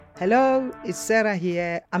Hello, it's Sarah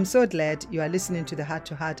here. I'm so glad you are listening to the Heart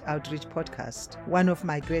to Heart Outreach podcast. One of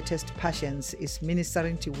my greatest passions is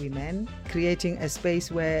ministering to women, creating a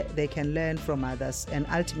space where they can learn from others and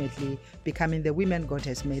ultimately becoming the women God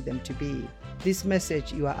has made them to be. This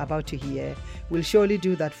message you are about to hear will surely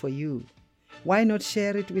do that for you. Why not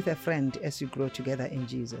share it with a friend as you grow together in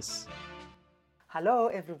Jesus? Hello,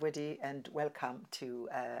 everybody, and welcome to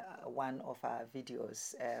one of our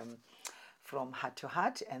videos from Heart to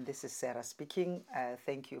Heart. And this is Sarah speaking.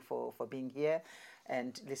 Thank you for being here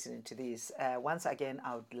and listening to this. Once again,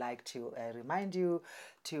 I would like to remind you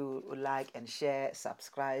to like and share,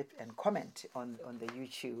 subscribe, and comment on the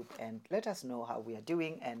YouTube, and let us know how we are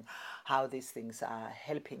doing and how these things are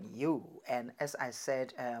helping you. And as I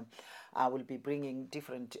said, I will be bringing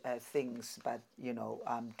different things, but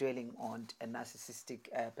I'm dwelling on a narcissistic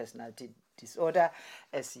personality disorder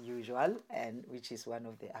as usual, and which is one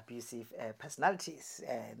of the abusive personalities.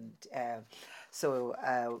 And so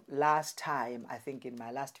last time, I think in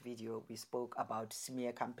my last video, we spoke about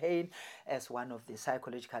smear campaign as one of the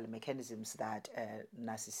psychological mechanisms that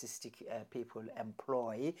narcissistic people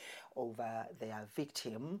employ over their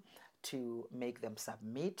victim to make them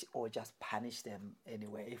submit or just punish them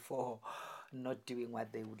anyway for not doing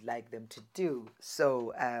what they would like them to do.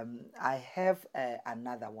 So I have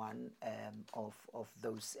another one of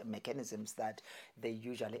those mechanisms that they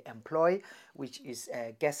usually employ, which is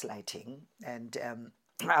gaslighting. And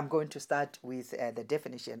I'm going to start with the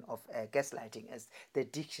definition of gaslighting, as the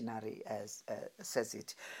dictionary says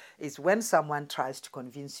it. Is when someone tries to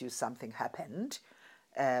convince you something happened,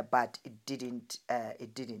 but it didn't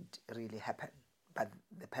really happen, but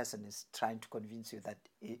the person is trying to convince you that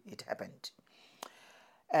it happened.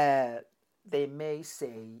 They may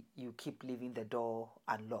say you keep leaving the door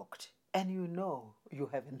unlocked, and you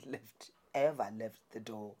haven't ever left the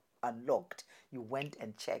door unlocked. You went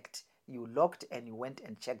and checked. You locked and you went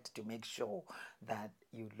and checked to make sure that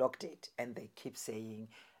you locked it, and they keep saying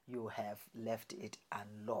you have left it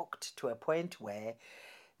unlocked, to a point where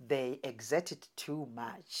they exert it too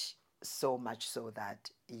much, so much so that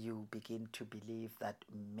you begin to believe that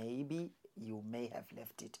maybe you may have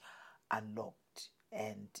left it unlocked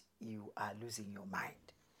and you are losing your mind.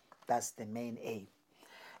 That's the main aim.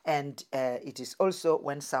 And it is also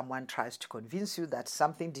when someone tries to convince you that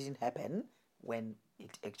something didn't happen when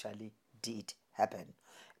it actually did happen.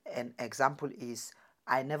 An example is,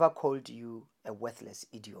 I never called you a worthless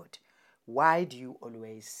idiot. Why do you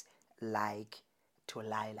always like to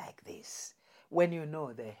lie like this, when you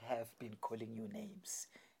know they have been calling you names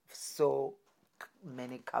so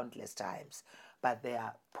many countless times, but they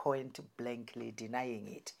are point blankly denying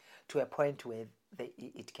it, to a point where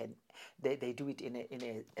they do it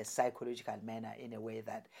in a psychological manner, in a way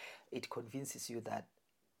that it convinces you that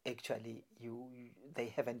actually they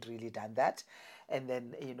haven't really done that. And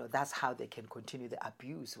then that's how they can continue the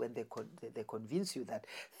abuse, when they convince you that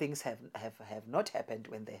things have not happened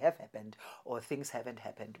when they have happened, or things haven't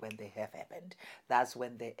happened when they have happened. That's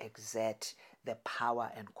when they exert the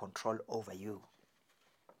power and control over you.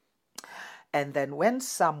 And then when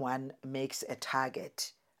someone makes a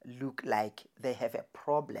target look like they have a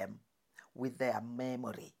problem with their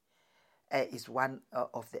memory, is one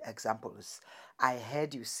of the examples. I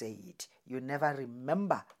heard you say it. You never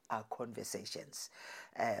remember our conversations.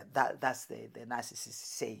 That's the narcissist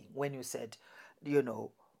saying. When you said,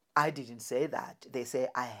 I didn't say that, they say,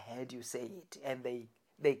 I heard you say it. And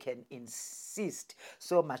they can insist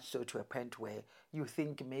so much so, to a point where you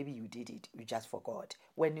think maybe you did it, you just forgot,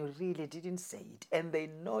 when you really didn't say it, and they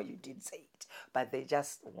know you didn't say it, but they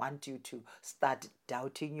just want you to start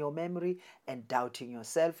doubting your memory and doubting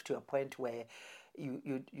yourself, to a point where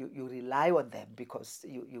you rely on them, because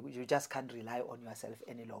you just can't rely on yourself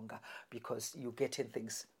any longer, because you're getting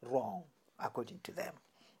things wrong according to them.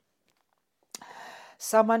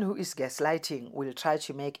 Someone who is gaslighting will try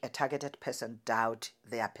to make a targeted person doubt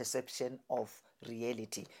their perception of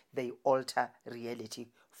reality. They alter reality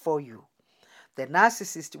for you. The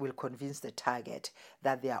narcissist will convince the target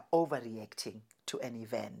that they are overreacting to an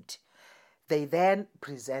event. They then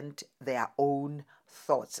present their own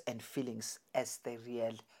thoughts and feelings as the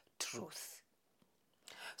real truth.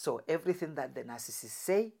 So everything that the narcissists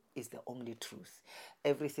say is the only truth.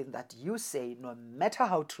 Everything that you say, no matter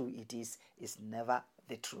how true it is never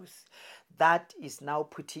the truth. That is now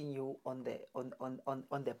putting you on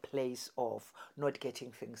the place of not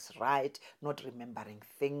getting things right, not remembering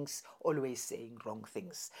things, always saying wrong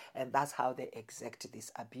things. And that's how they exert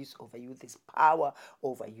this abuse over you, this power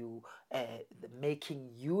over you, making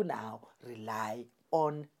you now rely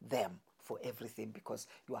on them for everything, because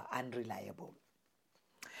you are unreliable.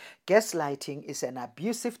 Gaslighting is an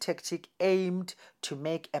abusive tactic aimed to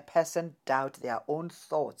make a person doubt their own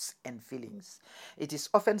thoughts and feelings. It is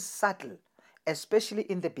often subtle, especially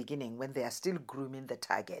in the beginning when they are still grooming the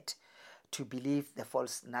target to believe the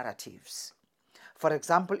false narratives. For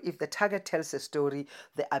example, if the target tells a story,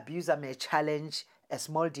 the abuser may challenge a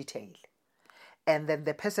small detail, and then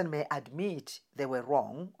the person may admit they were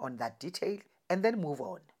wrong on that detail and then move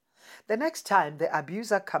on. The next time the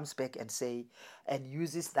abuser comes back and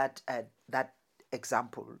uses that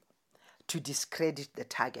example to discredit the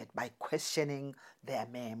target by questioning their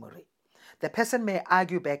memory. The person may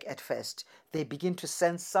argue back at first. They begin to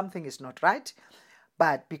sense something is not right,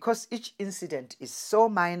 but because each incident is so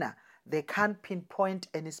minor, they can't pinpoint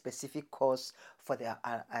any specific cause for their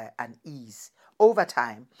unease. Over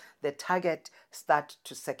time, the target start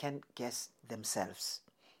to second guess themselves.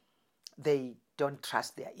 They don't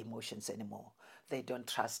trust their emotions anymore. They don't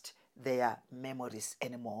trust their memories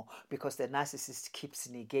anymore because the narcissist keeps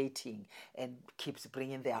negating and keeps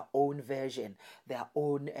bringing their own version, their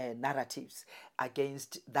own narratives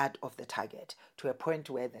against that of the target, to a point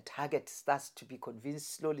where the target starts to be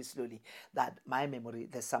convinced slowly that my memory,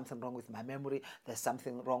 there's something wrong with my memory, there's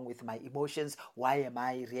something wrong with my emotions. Why am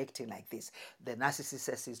I reacting like this? The narcissist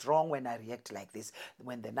says it's wrong when I react like this.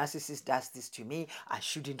 When the narcissist does this to me, I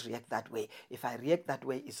shouldn't react that way. If I react that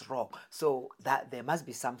way, it's wrong. So that there must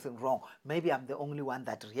be something wrong. Maybe I'm the only one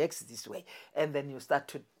that reacts this way. And then you start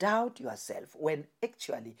to doubt yourself when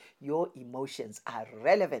actually your emotions are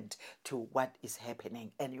relevant to what is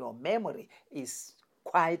happening, and your memory is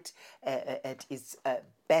quite at its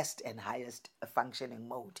best and highest functioning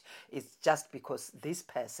mode. It's just because this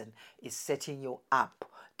person is setting you up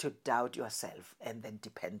to doubt yourself and then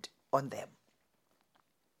depend on them.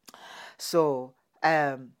 So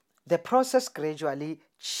the process gradually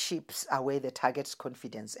chips away the target's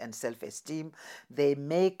confidence and self-esteem. They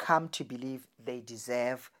may come to believe they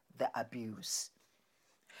deserve the abuse.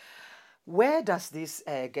 Where does this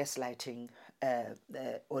gaslighting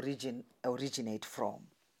originate from?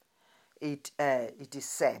 It is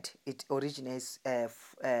said it originates with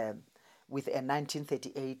a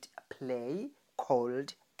 1938 play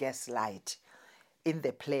called Gaslight. In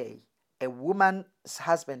the play, a woman's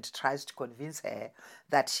husband tries to convince her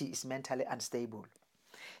that she is mentally unstable.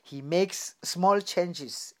 He makes small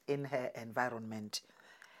changes in her environment,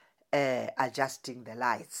 adjusting the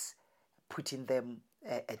lights, putting them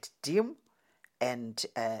at dim and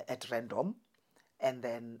at random. And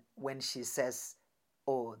then when she says,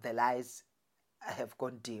 oh, the lights have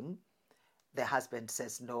gone dim, the husband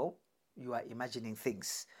says, no, you are imagining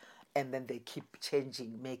things. And then they keep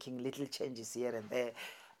changing, making little changes here and there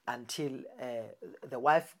until the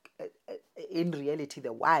wife, in reality,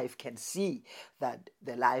 the wife can see that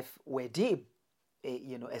the lights were dim,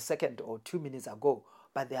 a second or 2 minutes ago,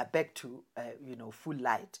 but they are back to, full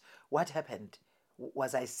light. What happened?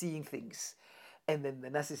 Was I seeing things? And then the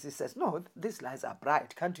narcissist says, no, these lights are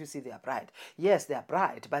bright. Can't you see they are bright? Yes, they are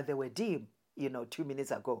bright, but they were dim, 2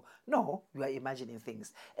 minutes ago. No, you are imagining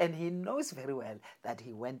things. And he knows very well that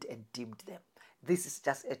he went and dimmed them. This is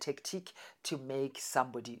just a tactic to make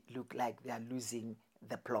somebody look like they are losing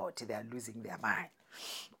the plot. They are losing their mind.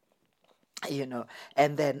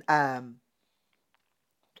 And then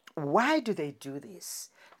why do they do this?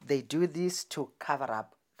 They do this to cover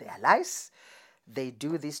up their lies. They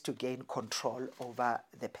do this to gain control over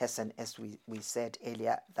the person, as we said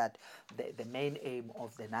earlier, that the main aim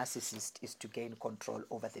of the narcissist is to gain control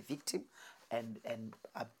over the victim and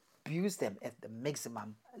abuse them at the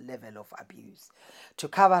maximum level of abuse, to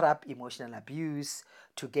cover up emotional abuse,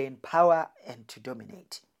 to gain power and to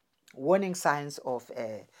dominate. Warning signs of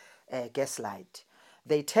a gaslight.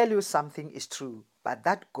 They tell you something is true, but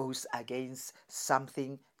that goes against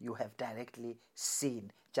something you have directly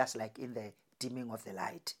seen, just like in the dimming of the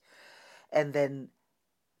light. And then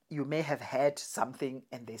you may have heard something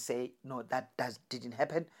and they say, no, that didn't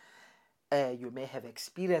happen. You may have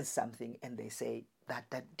experienced something and they say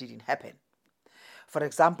that didn't happen. For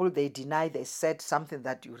example, they deny they said something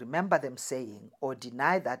that you remember them saying, or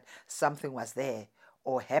deny that something was there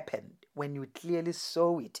or happened when you clearly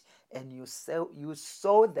saw it and you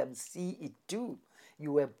saw them see it too.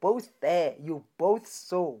 You were both there. You both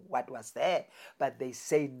saw what was there, but they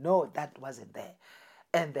say, no, that wasn't there.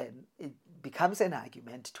 And then it becomes an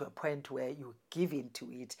argument to a point where you give in to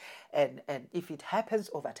it. And if it happens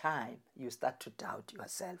over time, you start to doubt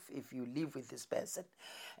yourself. If you live with this person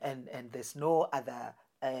and there's no other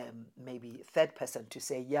maybe third person to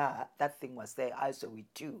say, yeah, that thing was there, I saw it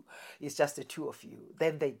too. It's just the two of you.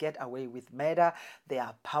 Then they get away with murder. They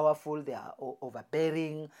are powerful, they are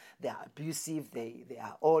overbearing, they are abusive, they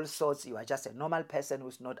are all sorts. You are just a normal person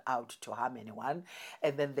who's not out to harm anyone.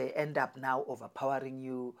 And then they end up now overpowering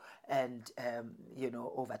you. And,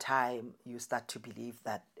 over time, you start to believe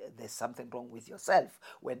that there's something wrong with yourself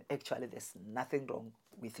when actually there's nothing wrong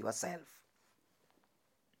with yourself.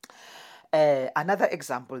 Another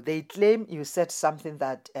example, they claim you said something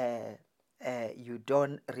that you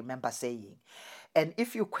don't remember saying. And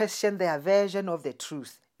if you question their version of the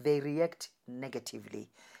truth, they react negatively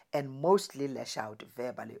and mostly lash out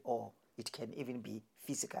verbally, or it can even be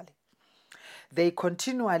physically. They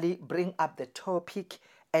continually bring up the topic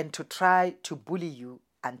and to try to bully you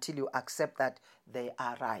until you accept that they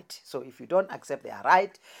are right. So if you don't accept they are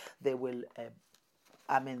right, they will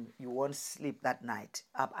you won't sleep that night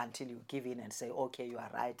up until you give in and say, okay, you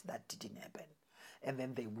are right, that didn't happen. And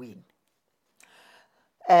then they win.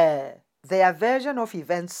 Their version of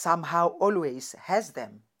events somehow always has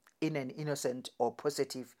them in an innocent or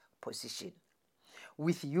positive position,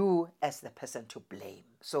 with you as the person to blame.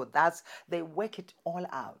 So they work it all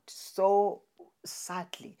out so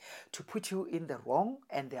subtly to put you in the wrong,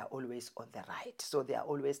 and they are always on the right. So they are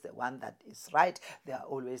always the one that is right. They are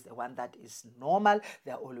always the one that is normal.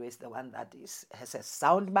 They are always the one that has a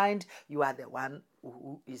sound mind. You are the one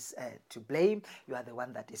who is to blame. You are the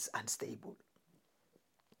one that is unstable.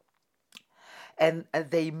 And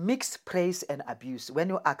they mix praise and abuse. When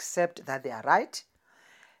you accept that they are right,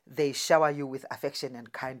 they shower you with affection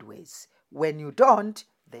and kind ways. When you don't,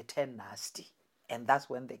 they turn nasty. And that's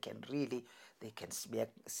when they can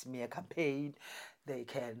smear campaign. They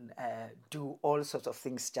can do all sorts of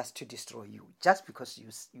things just to destroy you. Just because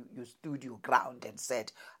you stood your ground and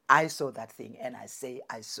said, I saw that thing, and I say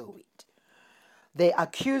I saw it. They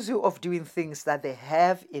accuse you of doing things that they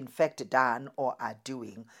have in fact done or are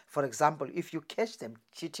doing. For example, if you catch them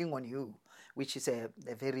cheating on you, which is a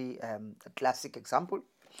very classic example,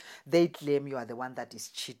 they claim you are the one that is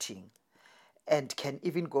cheating, and can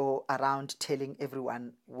even go around telling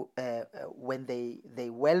everyone when they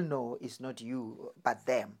well know it's not you but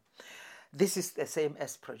them. This is the same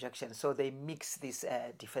as projection. So they mix these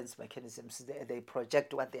defense mechanisms. They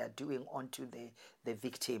project what they are doing onto the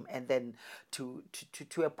victim, and then to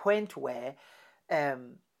a point where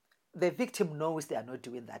the victim knows they are not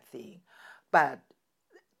doing that thing, but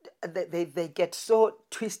they get so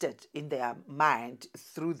twisted in their mind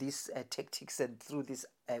through these tactics and through this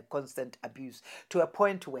constant abuse, to a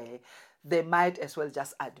point where they might as well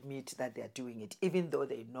just admit that they are doing it, even though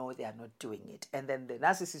they know they are not doing it. And then the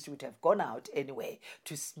narcissist would have gone out anyway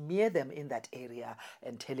to smear them in that area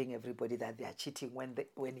and telling everybody that they are cheating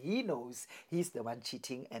when he knows he's the one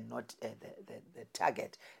cheating and not the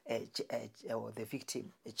target or the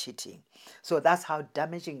victim cheating. So that's how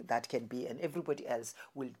damaging that can be. And everybody else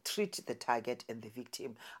will treat the target and the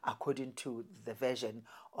victim according to the version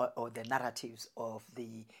or the narratives of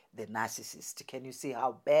the narcissist. Can you see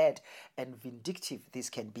how bad and vindictive this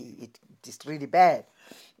can be? It is really bad.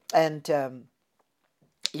 And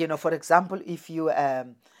for example, if you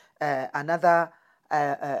another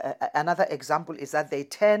example is that they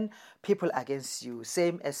turn people against you,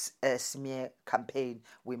 same as a smear campaign.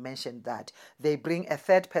 We mentioned that they bring a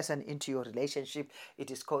third person into your relationship. It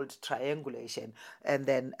is called triangulation, and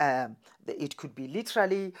then it could be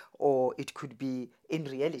literally, or it could be in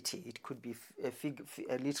reality. It could be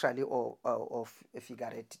literally or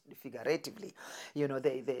figuratively.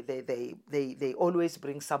 They always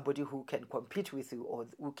bring somebody who can compete with you, or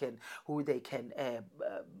who they can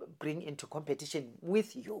bring into competition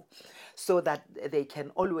with you, so that they can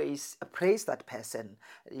always praise that person,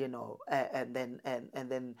 and then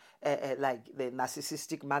like the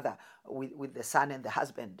narcissistic mother with the son and the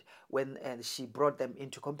husband, when she brought them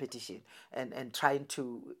into competition and trying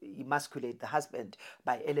to emasculate the husband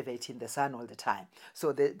by elevating the son all the time.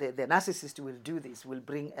 So the narcissist will do this, will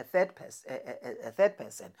bring a third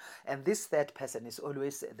person, and this third person is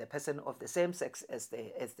always the person of the same sex as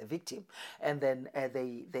the victim, and then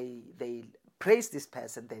they praise this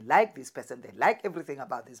person, they like this person, they like everything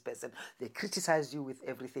about this person, they criticize you with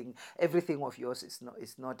everything of yours is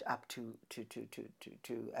not up to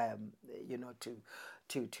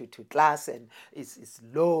class, and is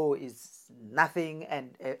low, is nothing,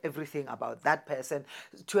 and everything about that person,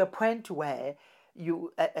 to a point where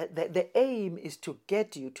the aim is to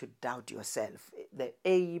get you to doubt yourself. The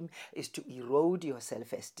aim is to erode your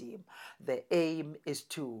self-esteem. The aim is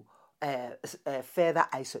to further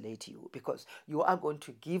isolate you, because you are going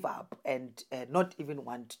to give up and not even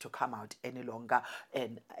want to come out any longer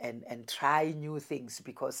and try new things,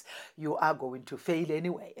 because you are going to fail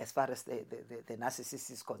anyway. As far as the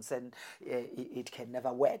narcissist is concerned, it can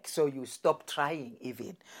never work. So you stop trying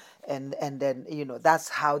even. And then, that's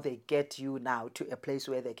how they get you now to a place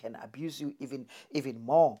where they can abuse you even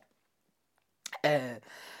more. uh,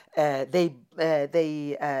 uh, they uh,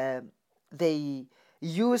 they uh, they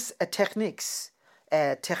use techniques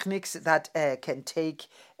that can take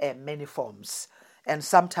many forms. And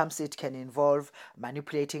sometimes it can involve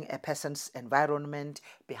manipulating a person's environment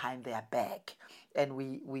behind their back. And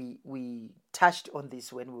we touched on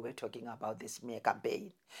this when we were talking about the smear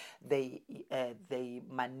campaign. They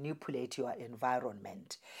manipulate your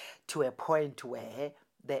environment to a point where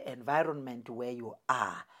the environment where you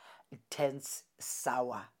are, it turns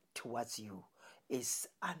sour towards you, is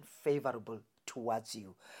unfavorable towards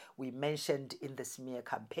you. We mentioned in the smear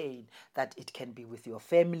campaign that it can be with your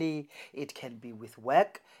family, it can be with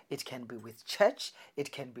work, it can be with church,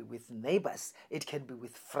 it can be with neighbors, it can be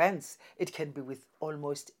with friends, it can be with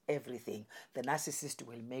almost everything. The narcissist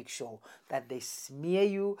will make sure that they smear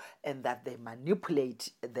you and that they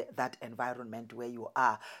manipulate that environment where you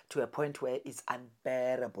are to a point where it's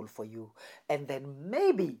unbearable for you. And then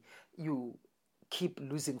maybe you keep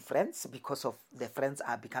losing friends because of the friends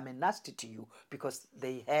are becoming nasty to you because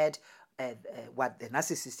they heard what the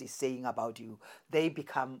narcissist is saying about you. They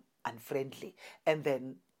become unfriendly, and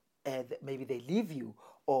then maybe they leave you,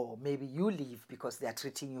 or maybe you leave because they are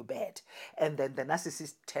treating you bad. And then the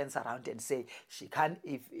narcissist turns around and say she can't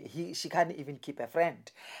even keep a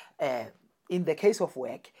friend. In the case of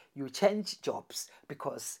work, you change jobs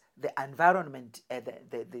because the environment,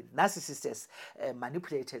 the narcissist has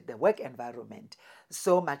manipulated the work environment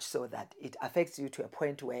so much so that it affects you to a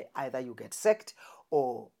point where either you get sacked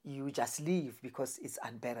or you just leave because it's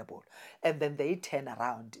unbearable. And then they turn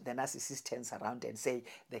around, the narcissist turns around and say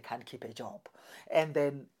they can't keep a job. And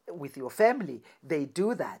then with your family, they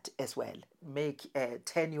do that as well.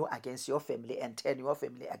 Turn you against your family and turn your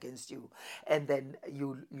family against you. And then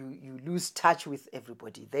you lose touch with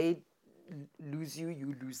everybody. They lose you,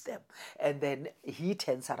 you lose them. And then he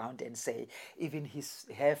turns around and say even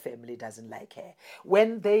her family doesn't like her,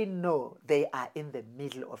 when they know they are in the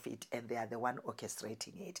middle of it and they are the one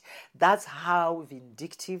orchestrating it. That's how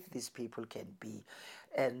vindictive these people can be.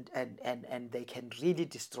 And they can really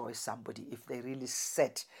destroy somebody if they really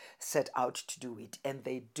set out to do it. And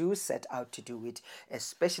they do set out to do it,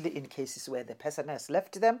 especially in cases where the person has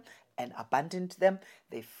left them and abandoned them.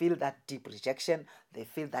 They feel that deep rejection, they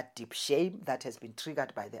feel that deep shame that has been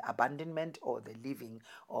triggered by the abandonment or the leaving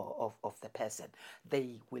of the person.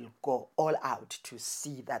 They will go all out to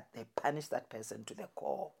see that they punish that person to the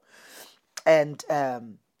core. And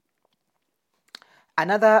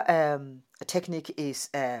another technique is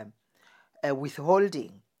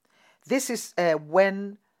withholding. This is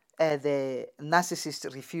when the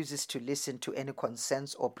narcissist refuses to listen to any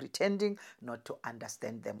concerns or pretending not to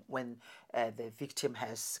understand them. When the victim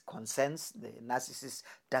has concerns, the narcissist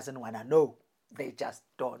doesn't want to know. They just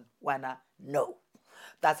don't want to know.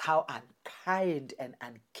 That's how unkind and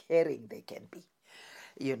uncaring they can be.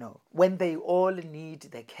 When they all need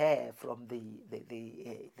the care from the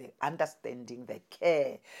understanding, the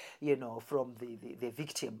care, from the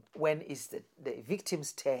victim. When is the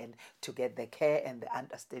victim's turn to get the care and the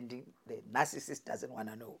understanding, the narcissist doesn't want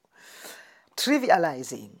to know.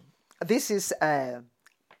 Trivializing. This is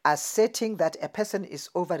asserting that a person is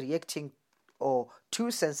overreacting or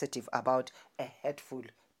too sensitive about a hurtful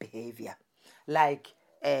behavior. Like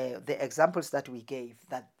the examples that we gave,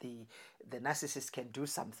 that the narcissist can do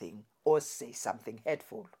something or say something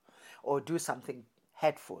hurtful or do something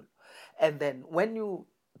hurtful. And then when you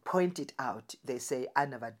point it out, they say, I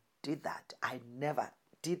never did that. I never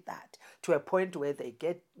did that. To a point where they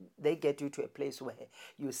get you to a place where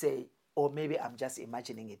you say, or maybe I'm just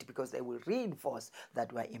imagining it, because they will reinforce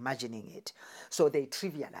that we're imagining it. So they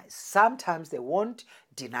trivialize. Sometimes they won't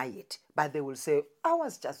deny it, but they will say, I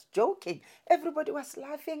was just joking. Everybody was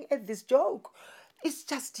laughing at this joke. It's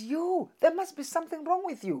just you. There must be something wrong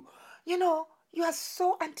with you. You are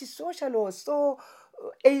so antisocial or so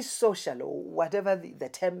asocial, or whatever the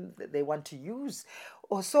term that they want to use,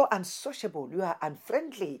 or so unsociable, you are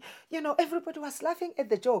unfriendly. Everybody was laughing at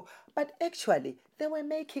the joke, but actually they were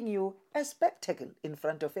making you a spectacle in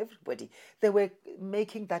front of everybody. They were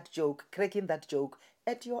making that joke, cracking that joke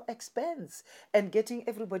at your expense and getting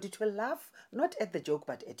everybody to laugh, not at the joke,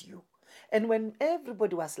 but at you. And when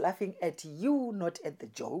everybody was laughing at you, not at the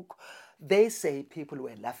joke, they say people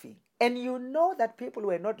were laughing. And you know that people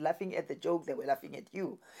were not laughing at the joke, they were laughing at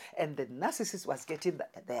you. And the narcissist was getting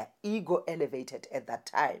their ego elevated at that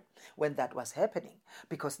time when that was happening,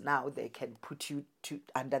 because now they can put you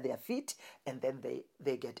under their feet, and then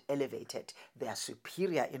they get elevated. They are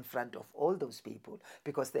superior in front of all those people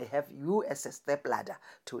because they have you as a stepladder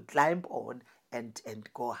to climb on and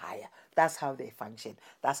go higher. That's how they function.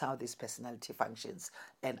 That's how this personality functions.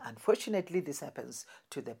 And unfortunately, this happens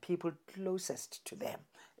to the people closest to them,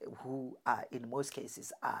 who are, in most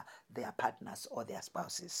cases, are their partners or their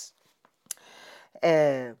spouses.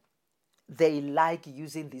 They like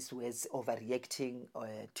using these words, overreacting,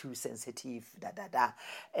 too sensitive,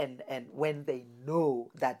 and when they know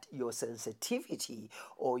that your sensitivity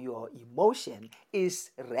or your emotion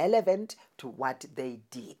is relevant to what they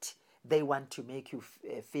did, they want to make you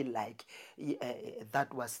feel like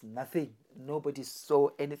that was nothing. Nobody saw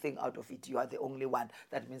anything out of it. You are the only one.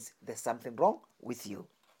 That means there's something wrong with you.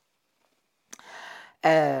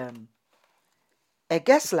 A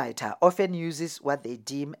gaslighter often uses what they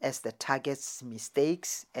deem as the target's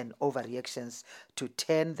mistakes and overreactions to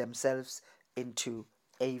turn themselves into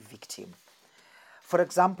a victim. For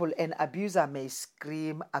example, an abuser may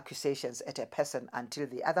scream accusations at a person until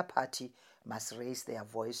the other party must raise their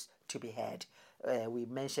voice to be heard. We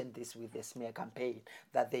mentioned this with the smear campaign,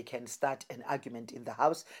 that they can start an argument in the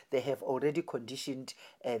house. They have already conditioned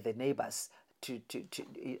the neighbors to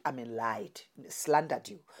lied, slandered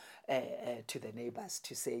you. To the neighbors,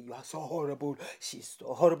 to say you are so horrible, she's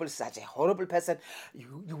so horrible, such a horrible person,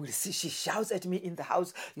 you will see she shouts at me in the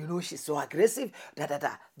house, she's so aggressive,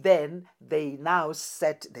 Then they now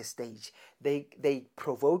set the stage. They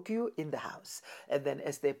provoke you in the house, and then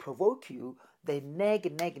as they provoke you, they nag,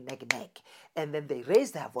 and then they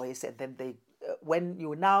raise their voice, and then they when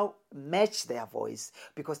you now match their voice,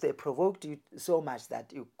 because they provoked you so much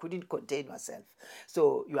that you couldn't contain yourself,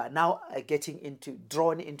 so you are now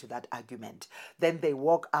drawn into that argument. Then they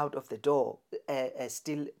walk out of the door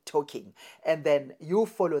still talking, and then you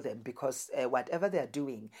follow them, because whatever they are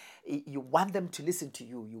doing, you want them to listen to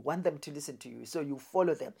you. So you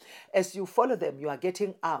follow them. As you follow them, you are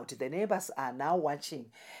getting out. The neighbors are now watching,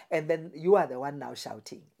 and then you are the one now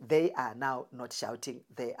shouting. They are now not shouting.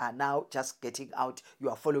 They are now just getting out. You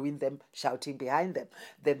are following them, shouting behind them.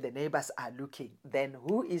 Then the neighbors are looking. Then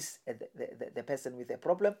who is the person with the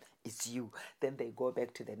problem? It's you. Then they go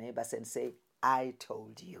back to the neighbors and say, I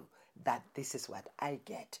told you that this is what I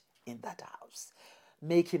get in that house.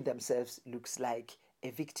 Making themselves looks like a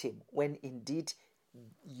victim, when indeed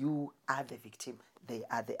you are the victim, they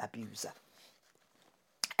are the abuser.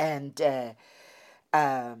 And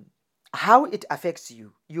how it affects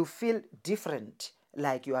you, you feel different,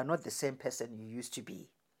 like you are not the same person you used to be.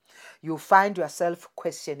 You find yourself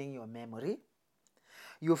questioning your memory.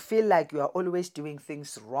 You feel like you are always doing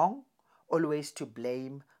things wrong, always to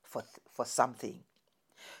blame for something.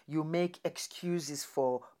 You make excuses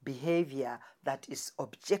for behavior that is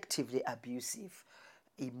objectively abusive,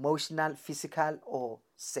 emotional, physical, or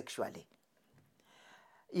sexually.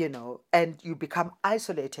 And you become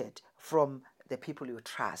isolated from the people you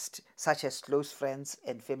trust, such as close friends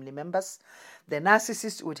and family members. The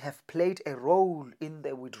narcissist would have played a role in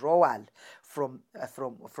the withdrawal from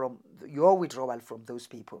your withdrawal from those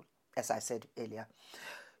people, as I said earlier.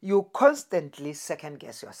 You constantly second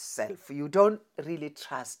guess yourself. You don't really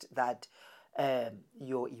trust that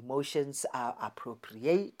your emotions are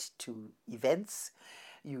appropriate to events.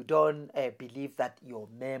 You don't believe that your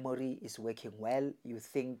memory is working well. You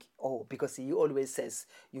think, because he always says,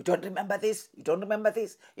 you don't remember this, you don't remember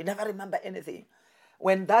this, you never remember anything.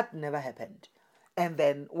 When that never happened. And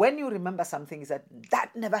then when you remember something, you said,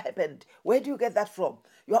 that never happened. Where do you get that from?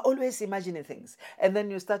 You are always imagining things. And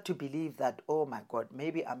then you start to believe that, oh my God,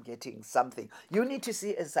 maybe I'm getting something. You need to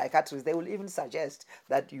see a psychiatrist. They will even suggest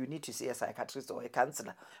that you need to see a psychiatrist or a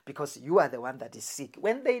counselor, because you are the one that is sick.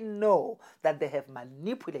 When they know that they have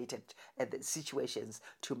manipulated the situations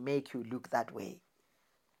to make you look that way.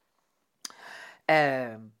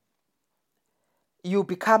 You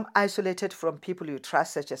become isolated from people you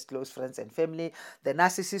trust, such as close friends and family. The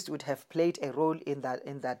narcissist would have played a role in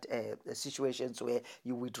that situations where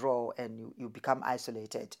you withdraw and you become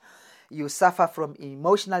isolated. You suffer from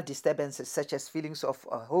emotional disturbances, such as feelings of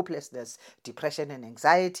hopelessness, depression, and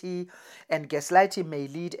anxiety. And gaslighting may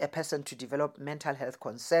lead a person to develop mental health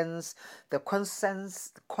concerns. The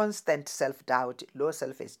constant self-doubt, low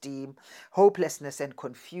self-esteem, hopelessness, and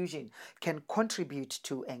confusion can contribute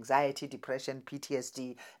to anxiety, depression,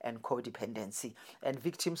 PTSD, and codependency. And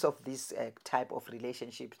victims of this type of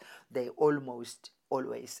relationships, they almost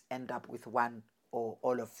always end up with one or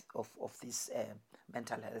all of these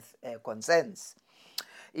mental health concerns.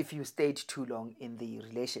 If you stayed too long in the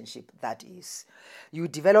relationship, that is, you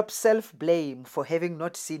develop self-blame for having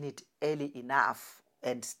not seen it early enough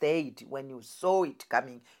and stayed when you saw it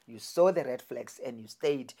coming. You saw the red flags and you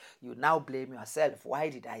stayed. You now blame yourself. Why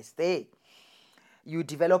did I stay? You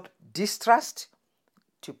develop distrust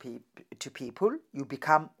to people. You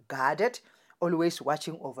become guarded, always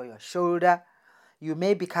watching over your shoulder. You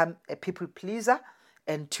may become a people pleaser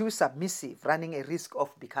and too submissive, running a risk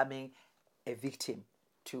of becoming a victim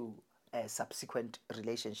to subsequent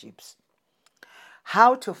relationships.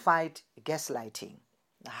 How to fight gaslighting?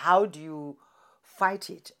 How do you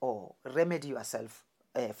fight it or remedy yourself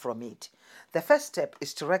from it? The first step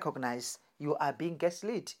is to recognize you are being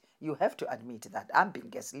gaslit. You have to admit that I'm being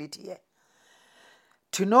gaslit here.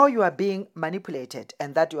 To know you are being manipulated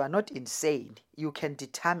and that you are not insane, you can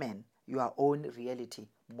determine your own reality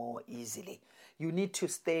more easily. You need to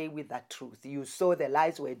stay with that truth. You saw the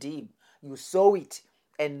lies were dim. You saw it,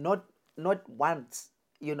 and not once.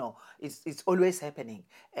 It's always happening.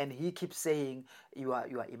 And he keeps saying you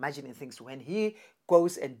are imagining things. When he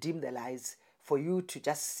goes and dim the lies for you to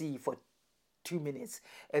just see for 2 minutes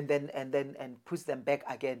and then puts them back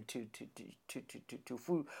again to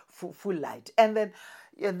full light, and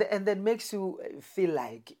then makes you feel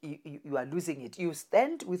like you are losing it. You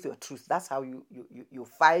stand with your truth. That's how you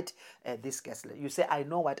fight this gaslight. You say, I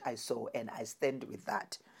know what I saw and I stand with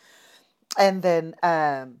that. And then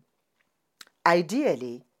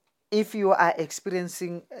ideally, if you are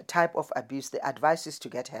experiencing a type of abuse, the advice is to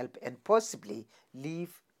get help and possibly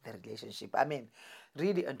leave the relationship. I mean,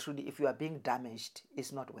 really and truly, if you are being damaged,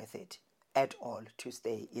 it's not worth it at all to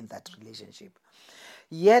stay in that relationship.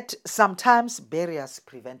 Yet, sometimes barriers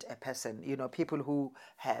prevent a person, people who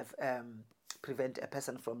have prevent a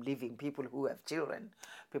person from leaving, people who have children,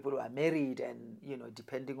 people who are married, and,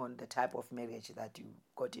 depending on the type of marriage that you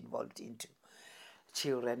got involved into.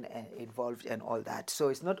 Children involved and all that. So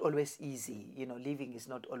it's not always easy. Leaving is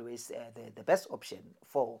not always the best option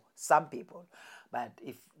for some people. But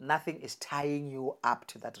if nothing is tying you up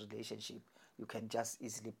to that relationship, you can just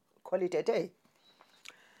easily call it a day.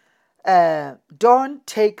 Don't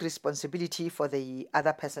take responsibility for the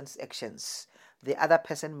other person's actions. The other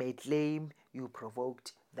person may claim you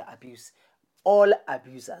provoked the abuse. All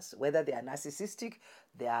abusers, whether they are narcissistic,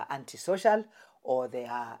 they are antisocial, or they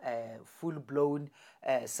are full-blown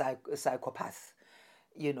psychopath,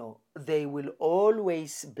 they will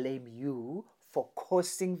always blame you for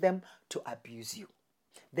causing them to abuse you.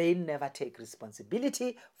 They never take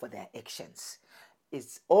responsibility for their actions.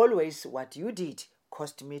 It's always what you did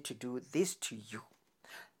caused me to do this to you.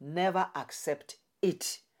 Never accept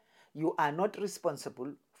it. You are not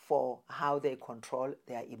responsible for how they control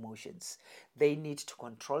their emotions. They need to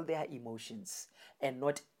control their emotions and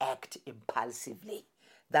not act impulsively.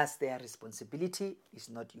 That's their responsibility. It's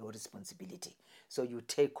not your responsibility. So you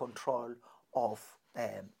take control of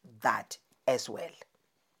that as well.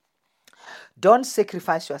 Don't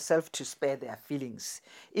sacrifice yourself to spare their feelings.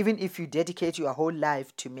 Even if you dedicate your whole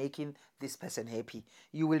life to making this person happy,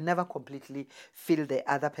 you will never completely feel the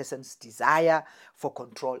other person's desire for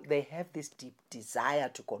control. They have this deep desire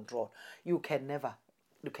to control. You can never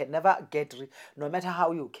get no matter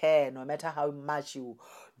how you care, no matter how much you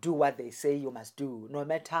do what they say you must do, no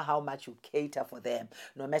matter how much you cater for them,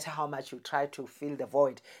 no matter how much you try to fill the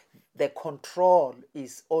void, the control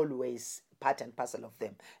is always part and parcel of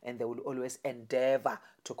them, and they will always endeavor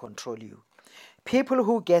to control you. People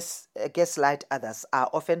who gaslight others are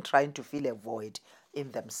often trying to fill a void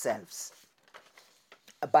in themselves,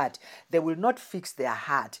 but they will not fix their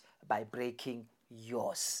heart by breaking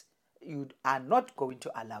yours. You are not going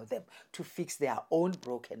to allow them to fix their own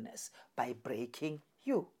brokenness by breaking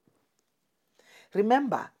you.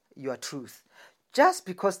 Remember your truth. Just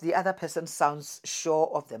because the other person sounds sure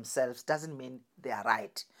of themselves doesn't mean they are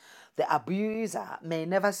right. The abuser may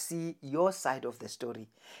never see your side of the story,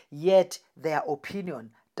 yet their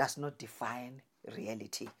opinion does not define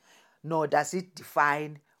reality, nor does it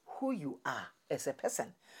define who you are as a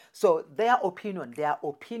person. So their opinion, they are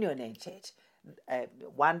opinionated.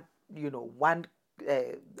 One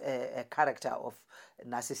character of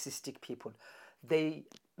narcissistic people, they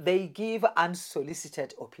give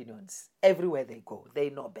unsolicited opinions everywhere they go. They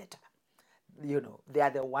know better. They are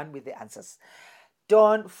the one with the answers.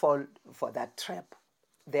 Don't fall for that trap.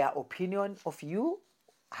 Their opinion of you,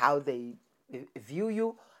 how they view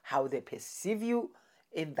you, how they perceive you,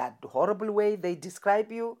 in that horrible way they describe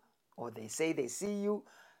you or they say they see you,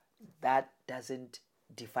 that doesn't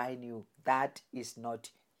define you. That is not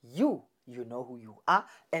you. You know who you are,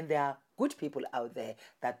 and there are good people out there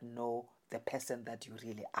that know the person that you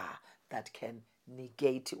really are, that can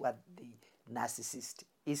negate what the narcissist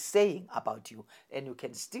is saying about you, and you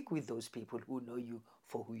can stick with those people who know you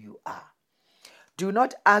for who you are. Do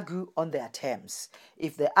not argue on their terms.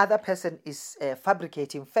 If the other person is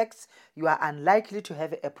fabricating facts, you are unlikely to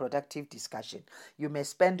have a productive discussion. You may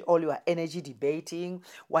spend all your energy debating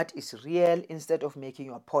what is real instead of making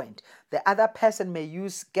your point. The other person may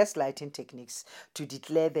use gaslighting techniques to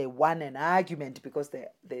declare they won an argument because the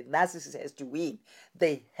narcissist has to win.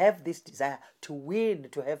 They have this desire to win,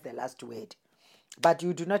 to have the last word. But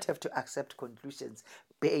you do not have to accept conclusions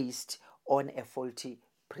based on a faulty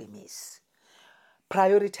premise.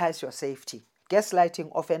 Prioritize your safety. Gaslighting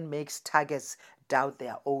often makes targets doubt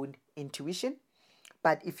their own intuition,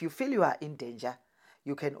 but if you feel you are in danger,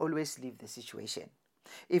 you can always leave the situation.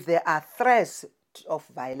 If there are threats of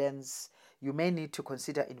violence, you may need to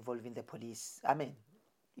consider involving the police. I mean,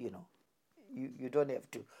 you don't have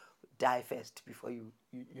to die first before you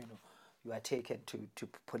are taken to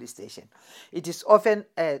police station. It is often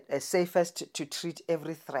safest to treat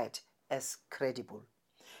every threat as credible.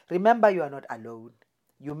 Remember, you are not alone.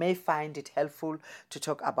 You may find it helpful to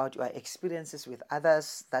talk about your experiences with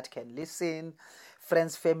others that can listen.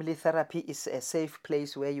 Friends, family therapy is a safe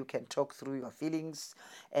place where you can talk through your feelings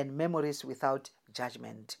and memories without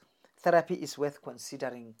judgment. Therapy is worth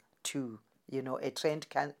considering too. A trained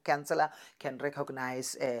counselor can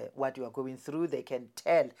recognize what you are going through. They can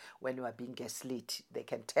tell when you are being gaslit. They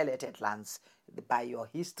can tell it at glance by your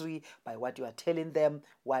history, by what you are telling them,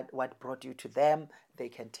 what brought you to them. They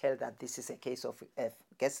can tell that this is a case of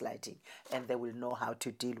gaslighting, and they will know how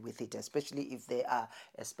to deal with it, especially if they are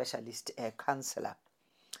a specialist counselor.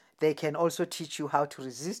 They can also teach you how to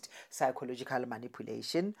resist psychological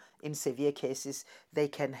manipulation. In severe cases, they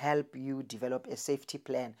can help you develop a safety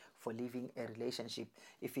plan for leaving a relationship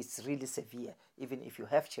if it's really severe. Even if you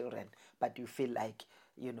have children, but you feel like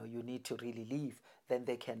you need to really leave, then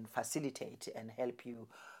they can facilitate and help you,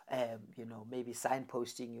 maybe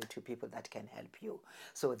signposting you to people that can help you.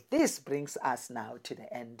 So this brings us now to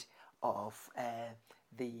the end of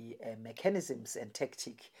the mechanisms and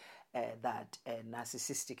tactics that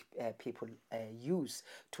narcissistic people use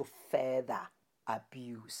to further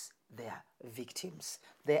abuse their victims.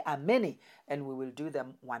 There are many, and we will do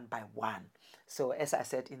them one by one. So as I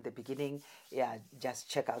said in the beginning, just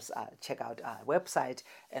check out our website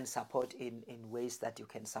and support in ways that you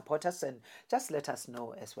can support us, and just let us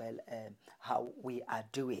know as well how we are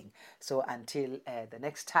doing. So until the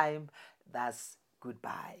next time, that's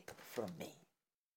goodbye from me.